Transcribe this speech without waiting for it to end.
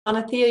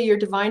Anathea, your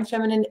Divine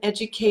Feminine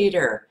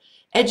educator,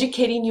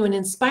 educating you and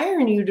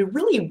inspiring you to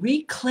really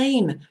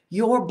reclaim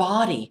your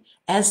body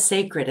as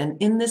sacred. And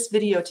in this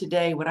video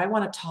today, what I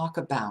want to talk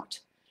about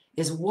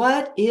is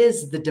what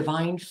is the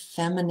Divine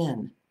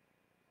Feminine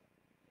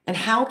and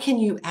how can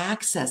you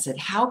access it?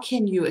 How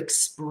can you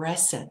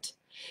express it?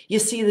 You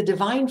see, the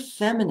Divine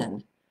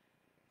Feminine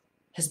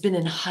has been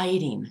in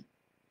hiding.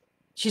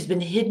 She's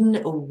been hidden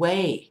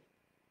away,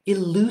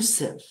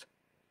 elusive.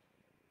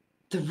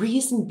 The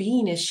reason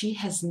being is she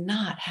has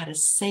not had a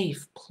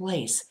safe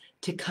place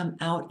to come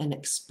out and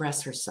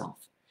express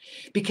herself,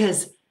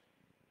 because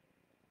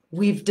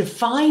we've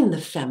defined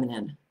the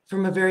feminine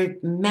from a very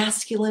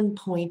masculine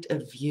point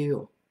of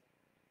view.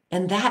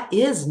 And that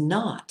is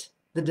not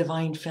the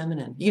Divine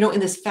Feminine. You know, in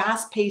this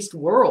fast-paced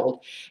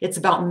world, it's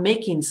about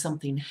making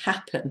something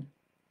happen.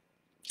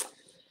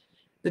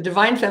 The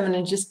Divine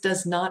Feminine just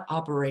does not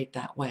operate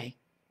that way.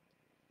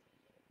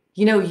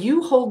 You know,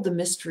 you hold the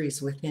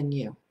mysteries within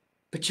you.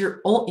 But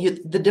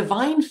the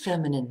Divine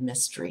Feminine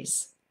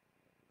mysteries,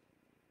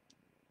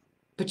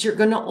 but you're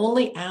going to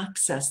only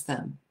access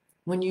them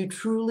when you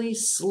truly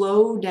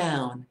slow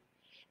down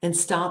and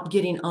stop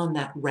getting on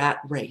that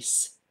rat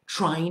race,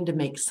 trying to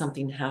make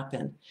something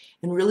happen,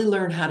 and really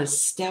learn how to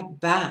step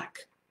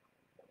back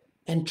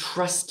and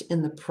trust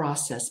in the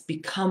process,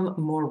 become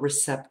more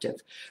receptive,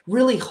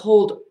 really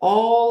hold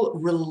all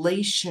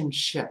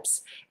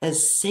relationships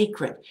as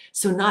sacred.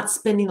 So not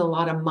spending a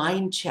lot of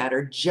mind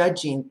chatter,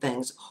 judging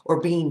things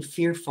or being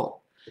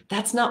fearful.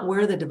 That's not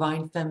where the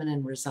Divine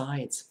Feminine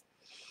resides.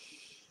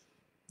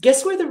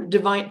 Guess where the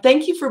Divine,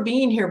 thank you for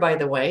being here, by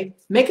the way.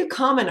 Make a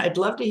comment. I'd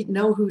love to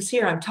know who's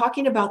here. I'm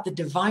talking about the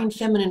Divine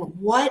Feminine.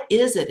 What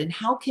is it and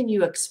how can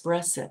you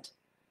express it?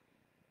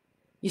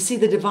 You see,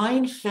 the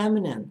Divine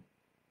Feminine,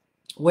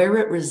 where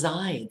it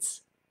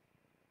resides,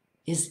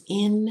 is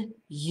in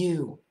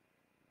you.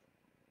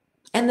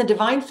 And the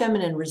Divine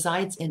Feminine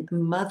resides in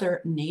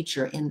Mother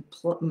Nature, in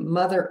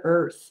Mother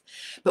Earth.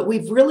 But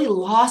we've really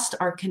lost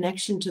our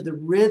connection to the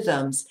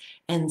rhythms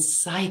and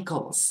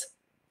cycles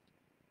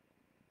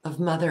of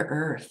Mother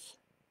Earth.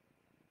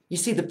 You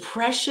see, the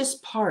precious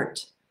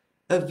part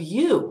of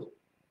you,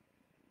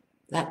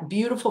 that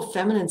beautiful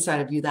feminine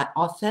side of you, that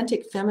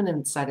authentic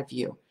feminine side of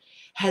you,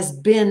 has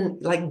been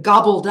like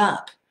gobbled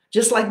up.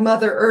 Just like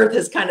Mother Earth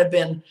has kind of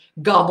been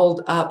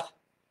gobbled up,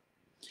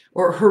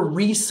 or her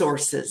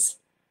resources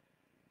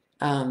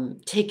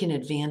taken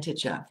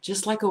advantage of,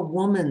 just like a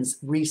woman's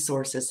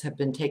resources have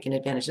been taken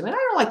advantage of. And I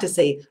don't like to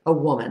say a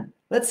woman.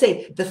 Let's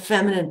say the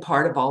feminine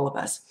part of all of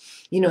us,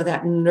 you know,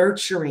 that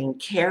nurturing,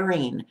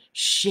 caring,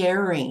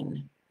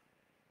 sharing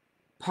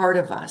part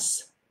of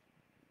us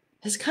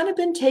has kind of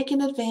been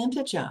taken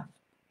advantage of.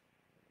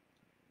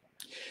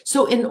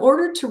 So in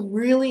order to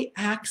really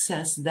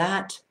access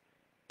that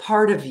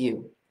part of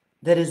you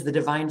that is the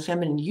Divine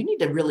Feminine, you need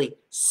to really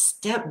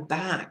step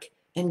back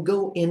and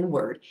go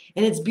inward.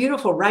 And it's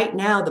beautiful. Right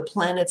now, the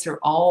planets are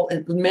all,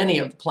 many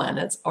of the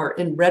planets are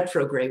in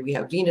retrograde. We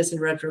have Venus in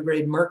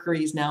retrograde,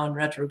 Mercury's now in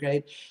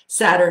retrograde,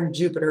 Saturn,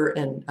 Jupiter,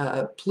 and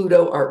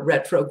Pluto are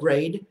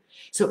retrograde.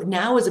 So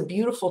now is a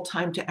beautiful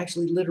time to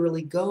actually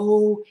literally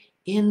go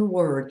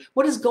inward.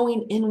 What does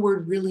going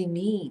inward really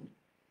mean?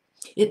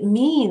 It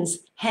means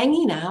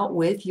hanging out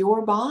with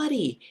your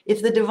body.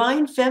 If the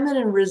Divine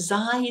Feminine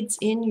resides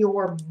in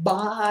your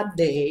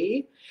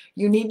body,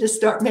 you need to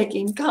start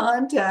making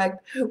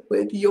contact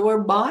with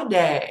your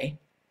body,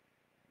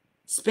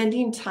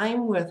 spending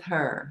time with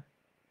her,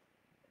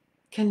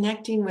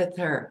 connecting with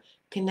her,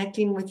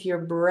 connecting with your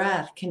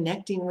breath,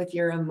 connecting with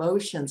your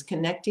emotions,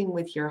 connecting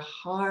with your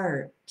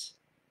heart.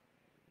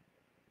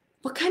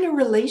 What kind of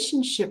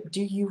relationship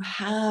do you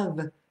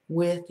have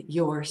with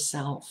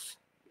yourself?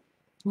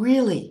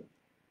 Really,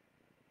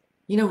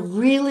 you know,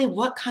 really,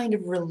 what kind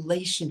of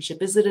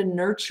relationship? Is it a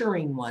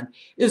nurturing one?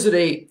 Is it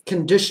a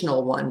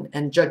conditional one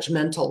and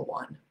judgmental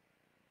one?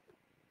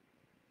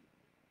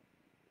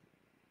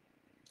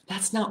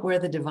 That's not where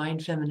the Divine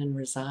Feminine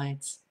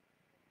resides.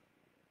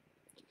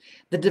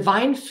 The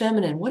Divine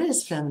Feminine, what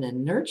is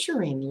feminine?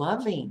 Nurturing,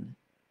 loving,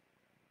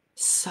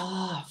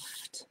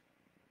 soft.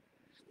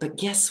 But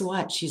guess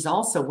what? She's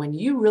also, when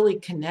you really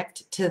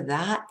connect to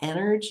that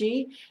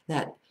energy,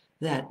 that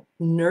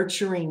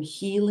nurturing,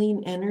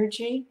 healing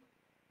energy,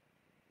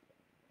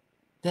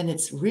 then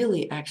it's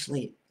really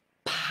actually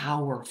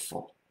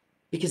powerful,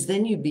 because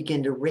then you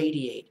begin to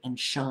radiate and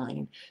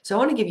shine. So I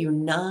want to give you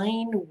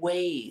 9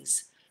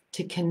 ways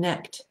to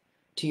connect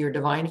to your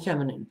Divine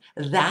Feminine,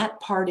 that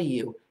part of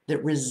you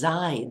that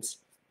resides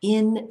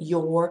in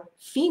your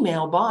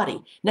female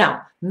body.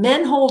 Now,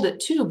 men hold it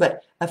too,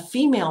 but a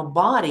female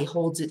body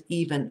holds it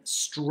even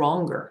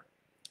stronger.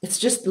 It's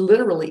just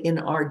literally in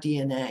our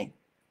DNA.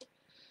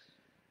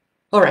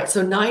 All right,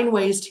 so 9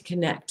 ways to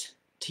connect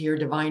to your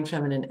Divine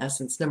Feminine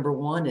essence. Number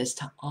 1 is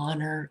to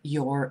honor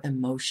your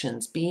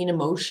emotions. Being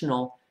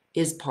emotional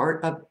is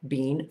part of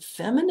being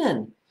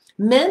feminine.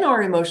 Men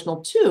are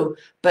emotional too,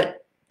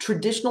 but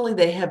traditionally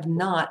they have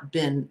not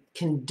been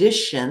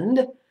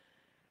conditioned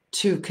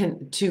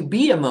to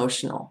be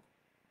emotional.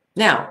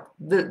 Now,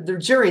 the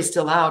jury's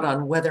still out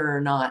on whether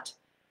or not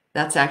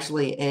that's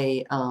actually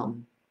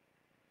an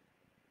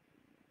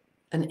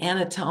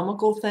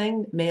anatomical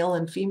thing, male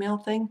and female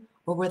thing,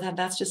 or whether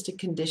that's just a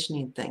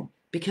conditioning thing,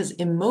 because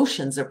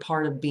emotions are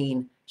part of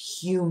being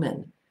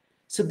human.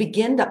 So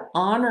begin to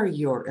honor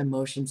your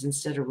emotions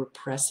instead of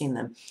repressing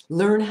them.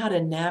 Learn how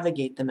to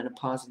navigate them in a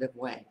positive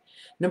way.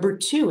 Number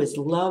 2 is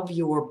love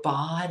your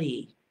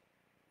body,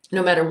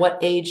 no matter what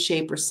age,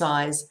 shape, or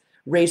size,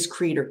 race,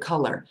 creed, or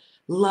color.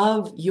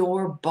 Love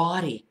your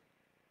body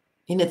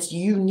in its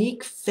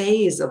unique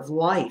phase of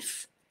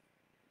life.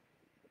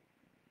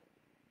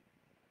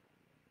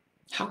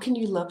 How can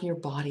you love your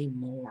body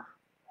more?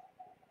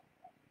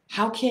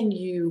 How can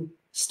you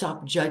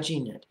stop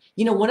judging it?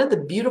 You know, one of the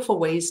beautiful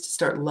ways to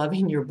start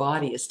loving your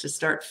body is to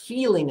start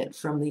feeling it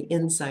from the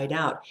inside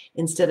out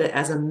instead of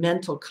as a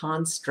mental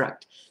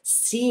construct.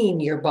 Seeing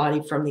your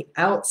body from the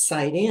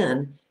outside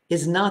in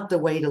is not the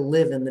way to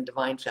live in the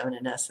divine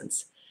feminine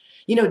essence.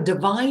 You know,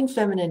 divine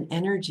feminine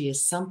energy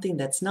is something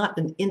that's not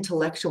an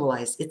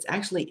intellectualized, it's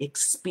actually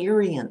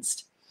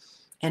experienced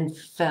and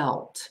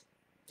felt.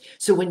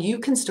 So when you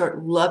can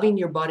start loving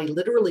your body,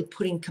 literally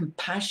putting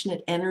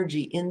compassionate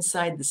energy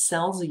inside the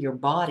cells of your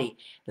body,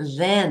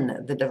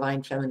 then the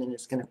divine feminine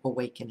is going to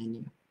awaken in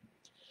you.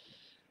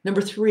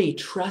 Number 3,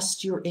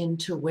 trust your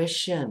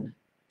intuition.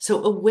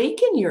 So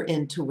awaken your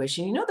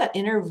intuition. You know that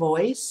inner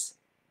voice?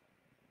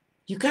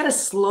 You got to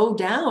slow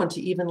down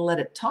to even let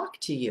it talk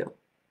to you.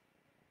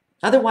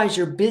 Otherwise,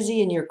 you're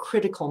busy in your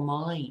critical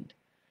mind.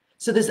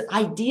 So this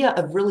idea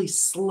of really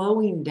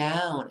slowing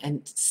down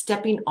and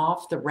stepping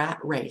off the rat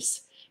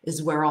race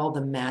is where all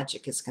the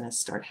magic is going to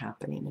start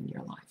happening in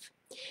your life.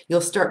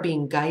 You'll start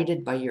being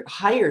guided by your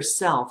higher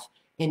self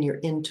and your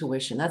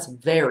intuition. That's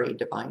very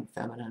divine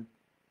feminine.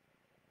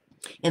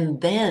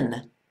 And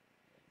then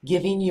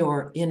giving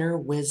your inner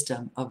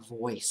wisdom a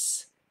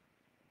voice.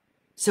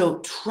 So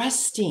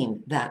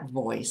trusting that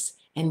voice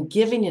and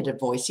giving it a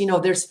voice. You know,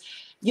 there's,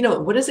 you know,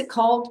 what is it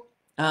called?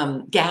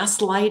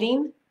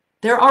 Gaslighting.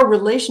 There are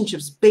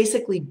relationships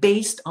basically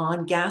based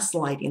on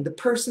gaslighting. The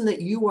person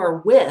that you are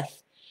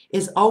with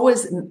is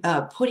always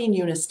putting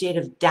you in a state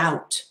of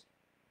doubt.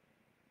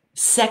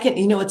 Second,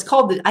 you know, it's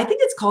called I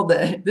think it's called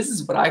this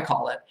is what I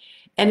call it.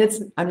 And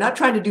I'm not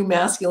trying to do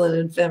masculine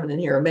and feminine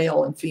here,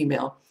 male and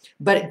female,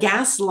 but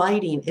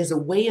gaslighting is a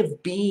way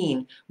of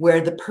being where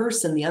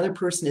the other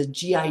person is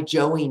G.I.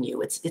 Joeing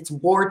you. It's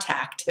war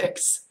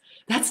tactics.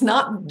 That's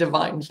not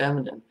divine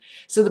feminine.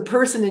 So the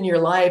person in your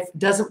life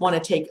doesn't want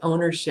to take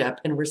ownership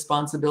and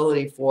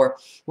responsibility for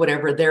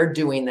whatever they're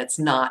doing that's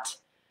not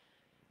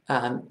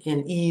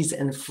in ease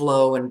and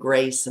flow and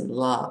grace and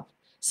love.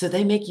 So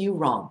they make you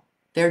wrong.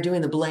 They're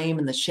doing the blame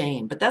and the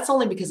shame, but that's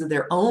only because of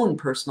their own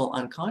personal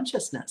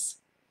unconsciousness.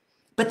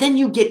 But then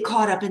you get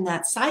caught up in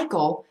that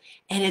cycle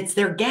and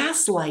they're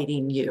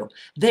gaslighting you.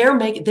 They're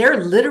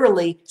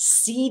literally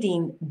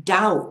seeding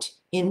doubt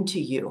into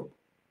you.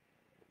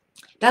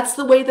 That's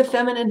the way the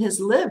feminine has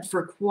lived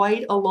for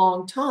quite a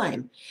long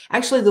time.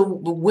 Actually,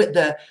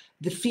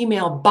 the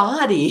female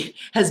body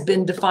has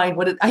been defined.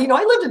 I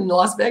lived in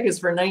Las Vegas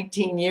for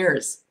 19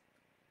 years.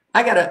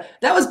 That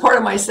was part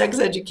of my sex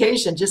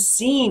education, just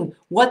seeing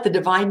what the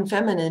divine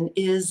feminine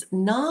is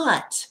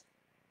not.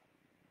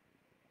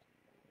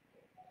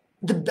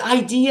 The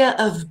idea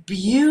of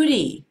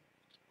beauty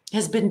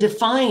has been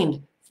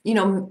defined. You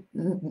know,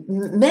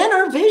 men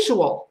are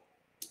visual.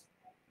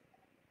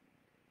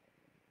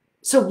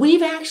 So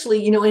we've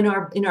actually, you know, in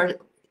our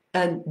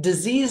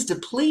disease to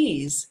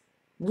please,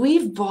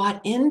 we've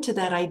bought into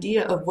that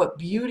idea of what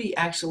beauty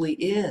actually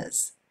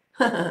is.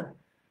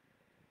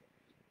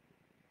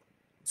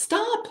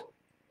 Stop.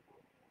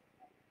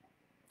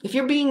 If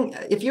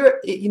you're,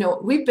 you know,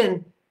 we've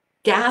been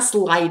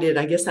gaslighted,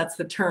 I guess that's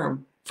the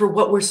term, for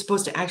what we're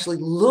supposed to actually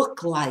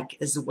look like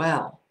as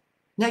well.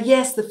 Now,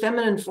 yes, the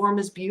feminine form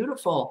is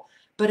beautiful,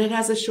 but it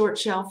has a short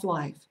shelf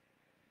life.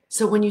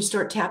 So when you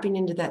start tapping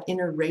into that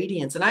inner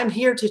radiance, and I'm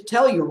here to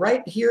tell you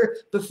right here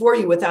before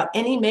you without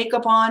any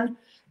makeup on,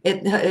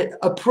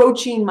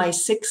 approaching my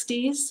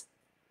 60s,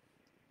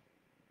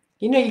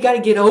 you know, you got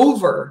to get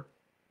over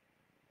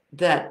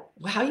that,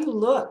 how you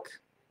look.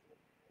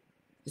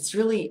 It's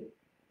really,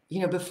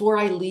 you know, before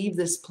I leave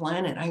this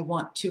planet, I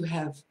want to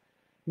have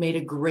made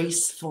a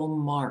graceful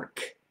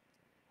mark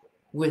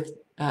with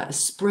a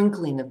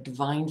sprinkling of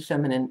divine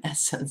feminine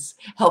essence,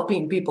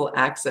 helping people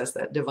access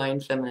that divine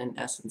feminine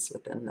essence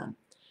within them.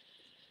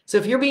 So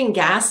if you're being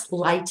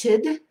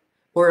gaslighted,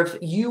 or if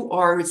you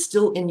are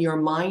still in your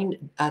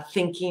mind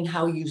thinking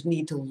how you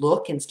need to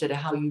look instead of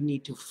how you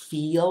need to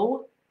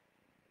feel,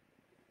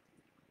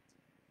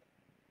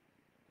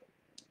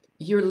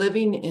 you're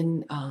living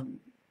in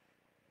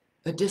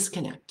a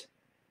disconnect,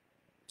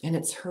 and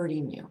it's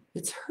hurting you.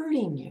 It's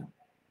hurting you.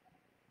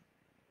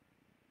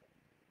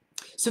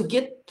 So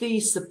get the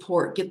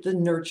support, get the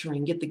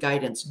nurturing, get the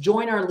guidance.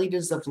 Join our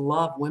Leaders of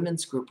Love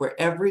women's group, where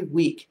every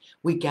week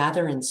we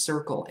gather in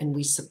circle and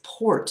we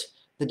support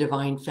the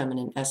divine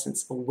feminine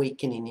essence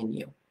awakening in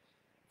you.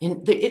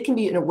 And it can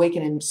be an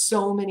awakening in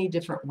so many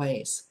different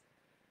ways.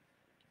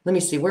 let me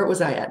see, where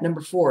was I at?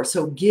 Number 4.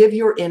 So give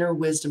your inner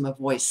wisdom a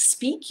voice.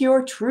 Speak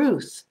your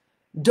truth.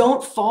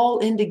 Don't fall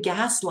into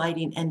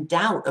gaslighting and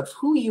doubt of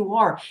who you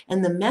are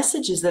and the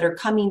messages that are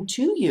coming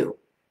to you.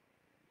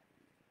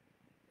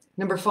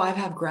 Number 5,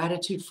 have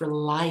gratitude for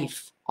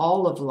life,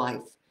 all of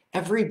life.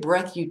 Every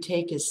breath you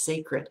take is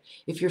sacred.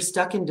 If you're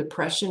stuck in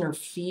depression or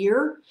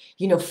fear,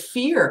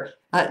 fear,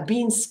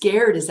 being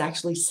scared is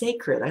actually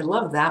sacred. I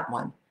love that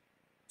one.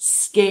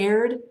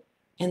 Scared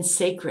and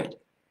sacred.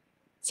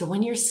 So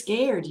when you're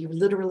scared, you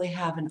literally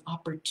have an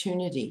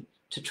opportunity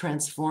to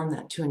transform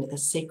that to a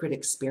sacred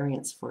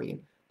experience for you.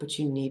 But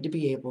you need to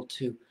be able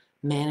to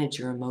manage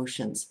your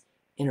emotions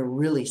in a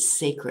really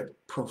sacred,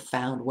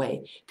 profound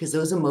way, because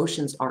those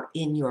emotions are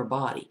in your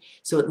body.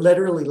 So it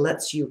literally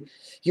lets you,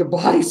 your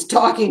body's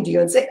talking to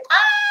you and say,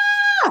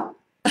 ah!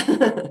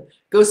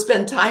 Go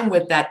spend time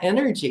with that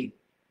energy.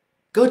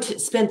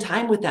 Spend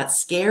time with that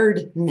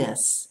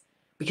scaredness,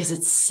 because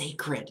it's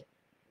sacred.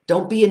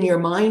 Don't be in your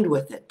mind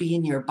with it, be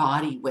in your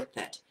body with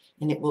it.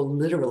 And it will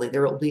literally,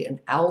 there will be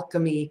an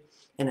alchemy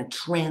and a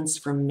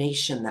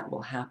transformation that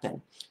will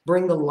happen.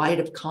 Bring the light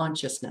of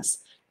consciousness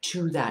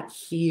to that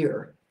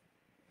fear.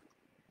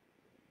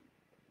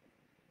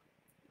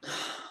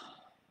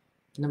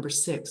 Number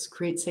 6,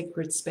 create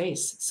sacred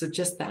space. So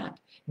just that.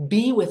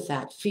 Be with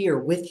that fear,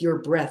 with your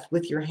breath,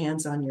 with your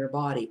hands on your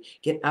body.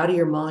 Get out of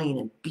your mind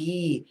and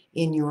be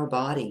in your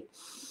body.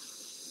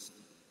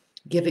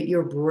 Give it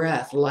your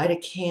breath. Light a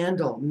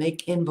candle.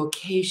 Make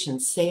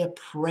invocations. Say a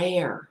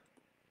prayer.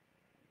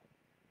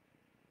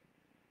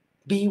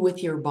 Be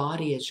with your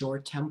body as your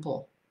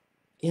temple.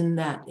 In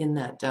that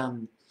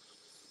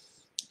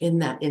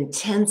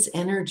intense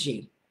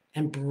energy.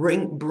 And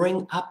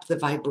bring up the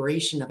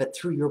vibration of it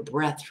through your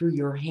breath, through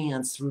your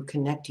hands, through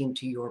connecting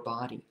to your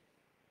body.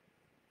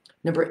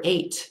 Number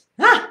 8.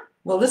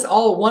 Well, this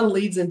all one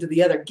leads into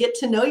the other. Get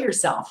to know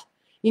yourself.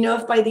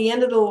 If by the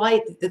end of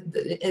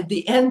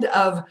the end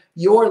of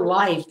your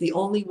life, the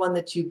only one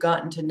that you've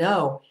gotten to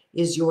know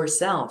is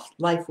yourself,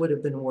 life would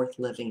have been worth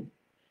living.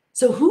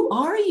 So who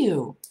are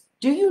you?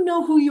 Do you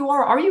know who you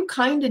are? Are you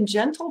kind and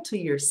gentle to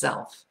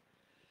yourself?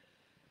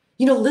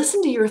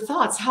 Listen to your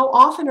thoughts. How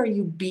often are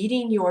you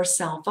beating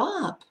yourself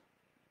up?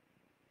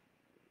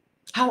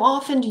 How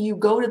often do you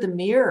go to the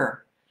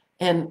mirror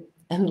and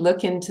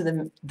look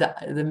into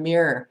the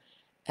mirror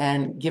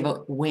and give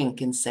a wink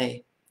and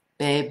say,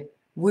 babe,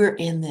 we're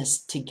in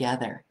this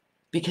together?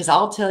 Because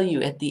I'll tell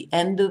you, at the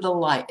end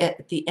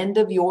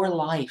of your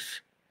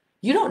life,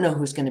 you don't know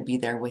who's going to be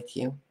there with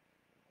you,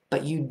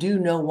 but you do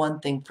know one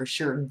thing for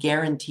sure,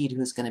 guaranteed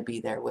who's going to be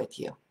there with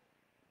you.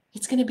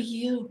 It's going to be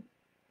you.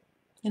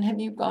 And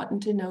have you gotten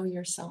to know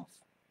yourself?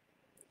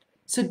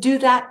 So do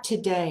that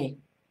today.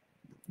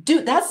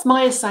 That's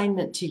my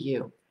assignment to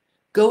you.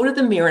 Go to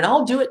the mirror, and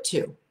I'll do it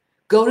too.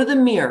 Go to the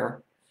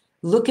mirror,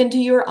 look into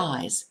your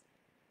eyes,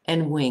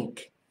 and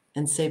wink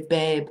and say,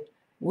 babe,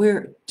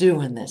 we're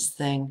doing this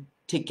thing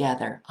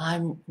together.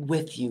 I'm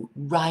with you,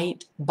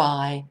 right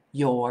by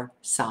your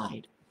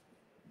side.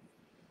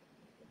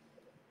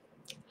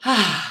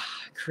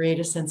 Create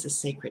a sense of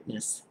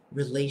sacredness,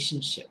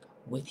 relationship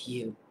with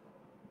you.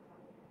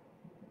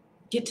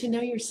 Get to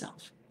know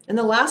yourself. And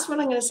the last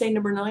one I'm going to say,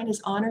 number 9,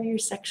 is honor your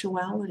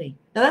sexuality.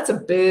 Now, that's a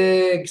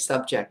big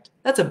subject.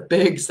 That's a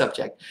big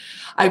subject.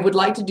 I would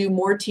like to do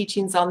more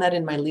teachings on that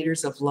in my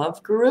Leaders of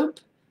Love group,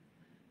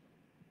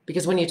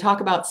 because when you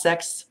talk about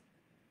sex,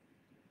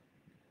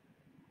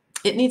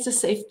 it needs a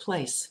safe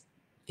place.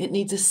 It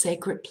needs a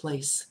sacred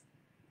place.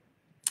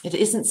 It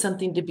isn't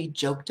something to be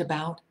joked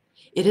about.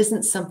 It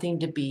isn't something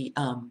to be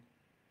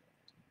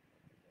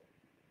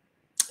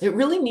it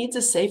really needs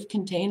a safe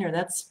container.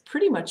 That's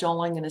pretty much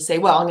all I'm going to say.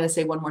 Well, I'm going to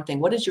say one more thing.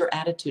 What is your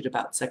attitude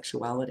about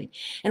sexuality?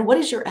 And what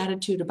is your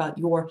attitude about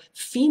your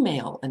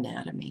female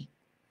anatomy?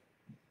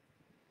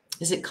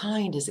 Is it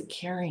kind? Is it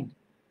caring?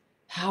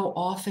 How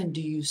often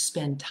do you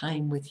spend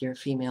time with your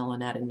female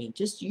anatomy?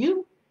 Just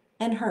you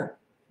and her.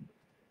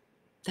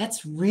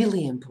 That's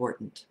really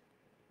important.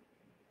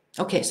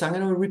 Okay, so I'm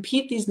going to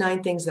repeat these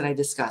 9 things that I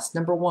discussed.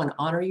 Number 1,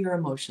 honor your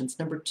emotions.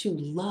 Number 2,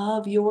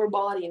 love your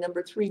body.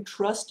 Number 3,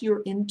 trust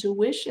your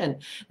intuition.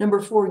 Number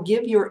 4,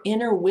 give your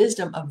inner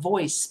wisdom a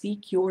voice.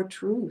 Speak your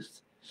truth.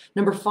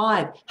 Number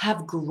 5,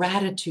 have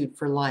gratitude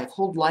for life.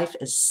 Hold life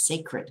as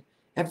sacred.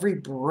 Every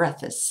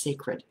breath is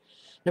sacred.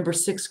 Number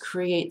 6,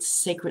 create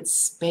sacred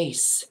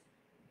space.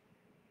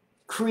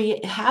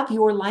 Have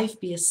your life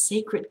be a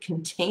sacred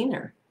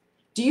container.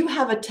 Do you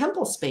have a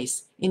temple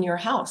space in your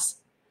house?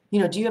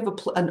 Do you have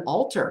an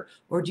altar,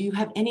 or do you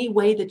have any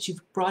way that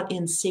you've brought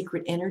in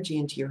sacred energy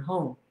into your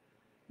home?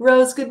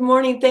 Rose, good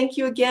morning. Thank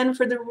you again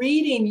for the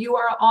reading. You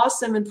are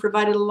awesome and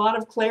provided a lot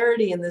of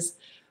clarity in this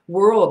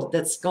world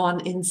that's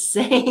gone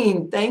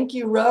insane. Thank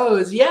you,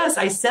 Rose. Yes,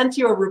 I sent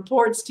your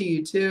reports to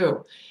you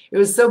too. It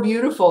was so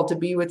beautiful to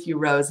be with you,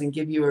 Rose, and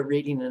give you a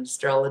reading, an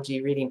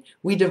astrology reading.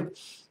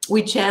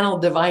 We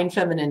channeled divine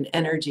feminine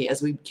energy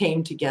as we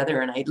came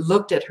together, and I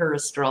looked at her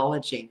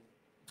astrology.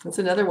 That's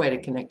another way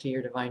to connect to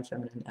your divine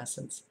feminine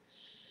essence.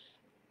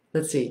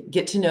 Let's see,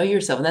 get to know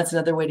yourself. And that's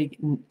another way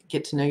to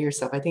get to know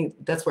yourself. I think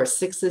that's where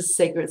 6 is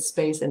sacred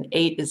space, and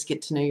 8 is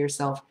get to know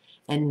yourself,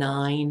 and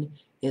 9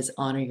 is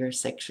honor your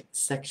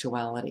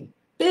sexuality.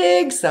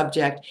 Big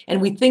subject. And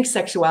we think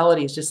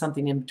sexuality is just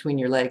something in between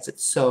your legs.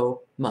 It's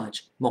so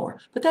much more.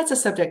 But that's a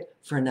subject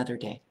for another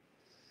day.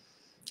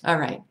 All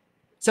right.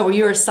 So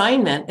your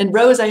assignment, and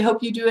Rose, I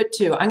hope you do it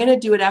too. I'm going to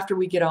do it after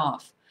we get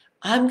off.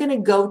 I'm going to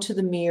go to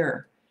the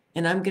mirror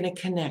and I'm going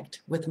to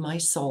connect with my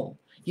soul.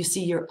 You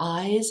see, your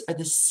eyes are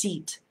the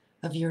seat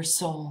of your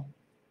soul.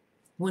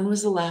 When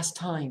was the last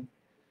time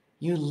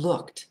you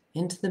looked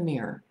into the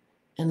mirror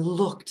and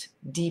looked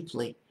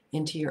deeply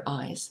into your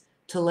eyes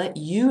to let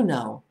you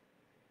know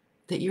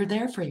that you're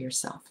there for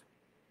yourself?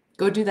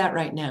 Go do that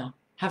right now.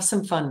 Have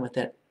some fun with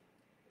it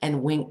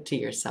and wink to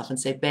yourself and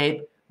say,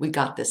 babe, we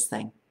got this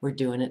thing. We're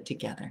doing it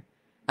together.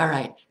 All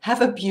right.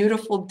 Have a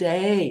beautiful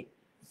day.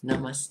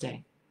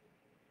 Namaste.